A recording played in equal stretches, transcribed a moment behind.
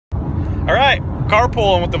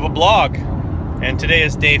carpooling with the vlog, and today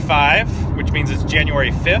is day 5, which means it's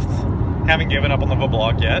January 5th. Haven't given up on the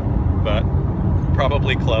vlog yet, but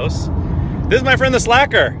probably close. This is my friend the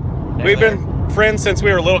Slacker. Hey, We've been friends since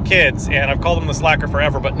we were little kids, and I've called him the Slacker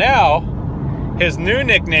forever, but now his new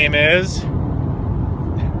nickname is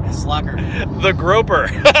Slacker. the Groper.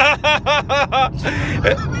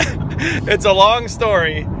 It's a long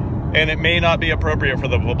story, and it may not be appropriate for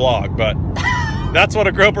the vlog, but that's what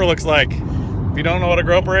a groper looks like. If you don't know what a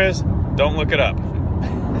groper is, don't look it up.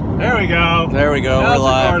 There we go. There we go. Now We're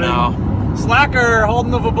live now. Slacker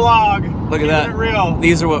holding the vlog. Look at that. It real.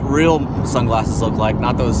 These are what real sunglasses look like,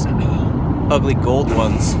 not those ugly gold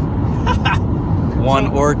ones. One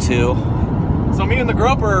or two. So me and the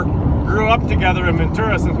groper grew up together in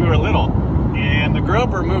Ventura since we were little. And the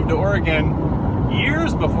groper moved to Oregon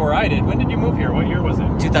years before I did. When did you move here? What year was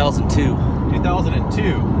it? 2002.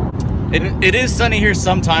 2002. It is sunny here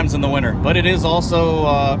sometimes in the winter, but it is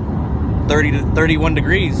also 30 to 31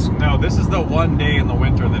 degrees. No, this is the one day in the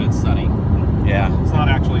winter that it's sunny. Yeah. It's not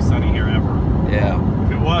actually sunny here ever. Yeah.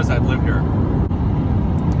 If it was, I'd live here.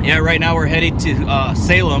 Yeah, right now we're headed to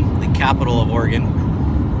Salem, the capital of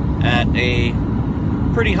Oregon, at a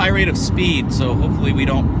pretty high rate of speed, so hopefully we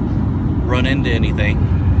don't run into anything.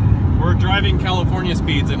 We're driving California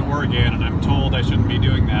speeds in Oregon, and I'm told I shouldn't be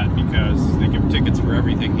doing that because they give tickets for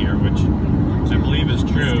everything here, which I believe is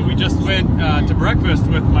true. We just went to breakfast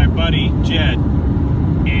with my buddy Jed,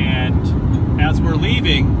 and as we're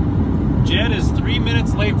leaving, Jed is 3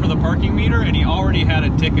 minutes late for the parking meter, and he already had a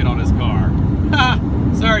ticket on his car. Ha!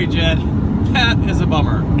 Sorry, Jed. That is a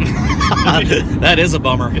bummer. That is a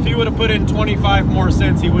bummer. If he would have put in 25 more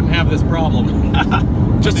cents, he wouldn't have this problem.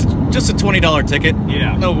 Just a $20 ticket.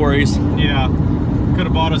 Yeah. No worries. Yeah. Could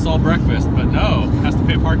have bought us all breakfast, but no. Has to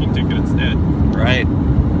pay a parking ticket instead. Right.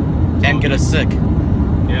 And get us sick.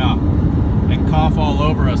 Yeah. And cough all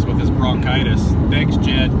over us with his bronchitis. Thanks,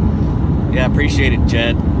 Jed. Yeah, appreciate it,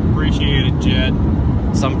 Jed. Appreciate it, Jed.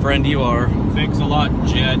 Some friend you are. Thanks a lot,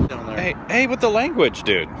 Jed. Hey, with the language,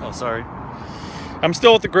 dude. Oh, sorry. I'm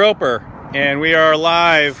still with the groper, and we are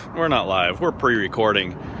live. We're not live. We're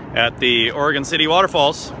pre-recording at the Oregon City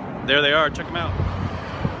Waterfalls. There they are. Check them out.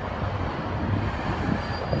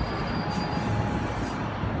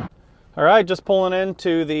 All right, just pulling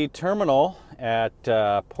into the terminal at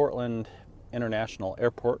Portland International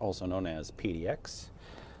Airport, also known as PDX.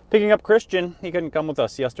 Picking up Christian. He couldn't come with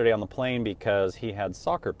us yesterday on the plane because he had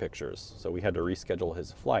soccer pictures, so we had to reschedule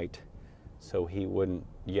his flight so he wouldn't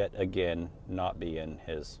yet again not be in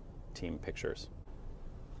his team pictures.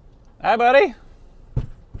 Hi, buddy.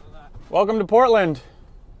 Welcome to Portland.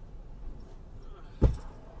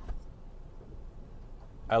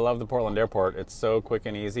 I love the Portland airport. It's so quick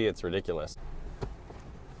and easy, it's ridiculous.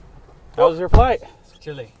 How was your flight? It's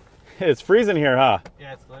chilly. It's freezing here, huh?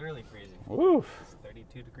 Yeah, it's literally freezing. Woo. It's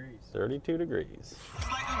 32 degrees. 32 degrees.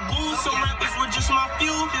 Like a goon, some rappers were just my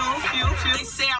fuel. They say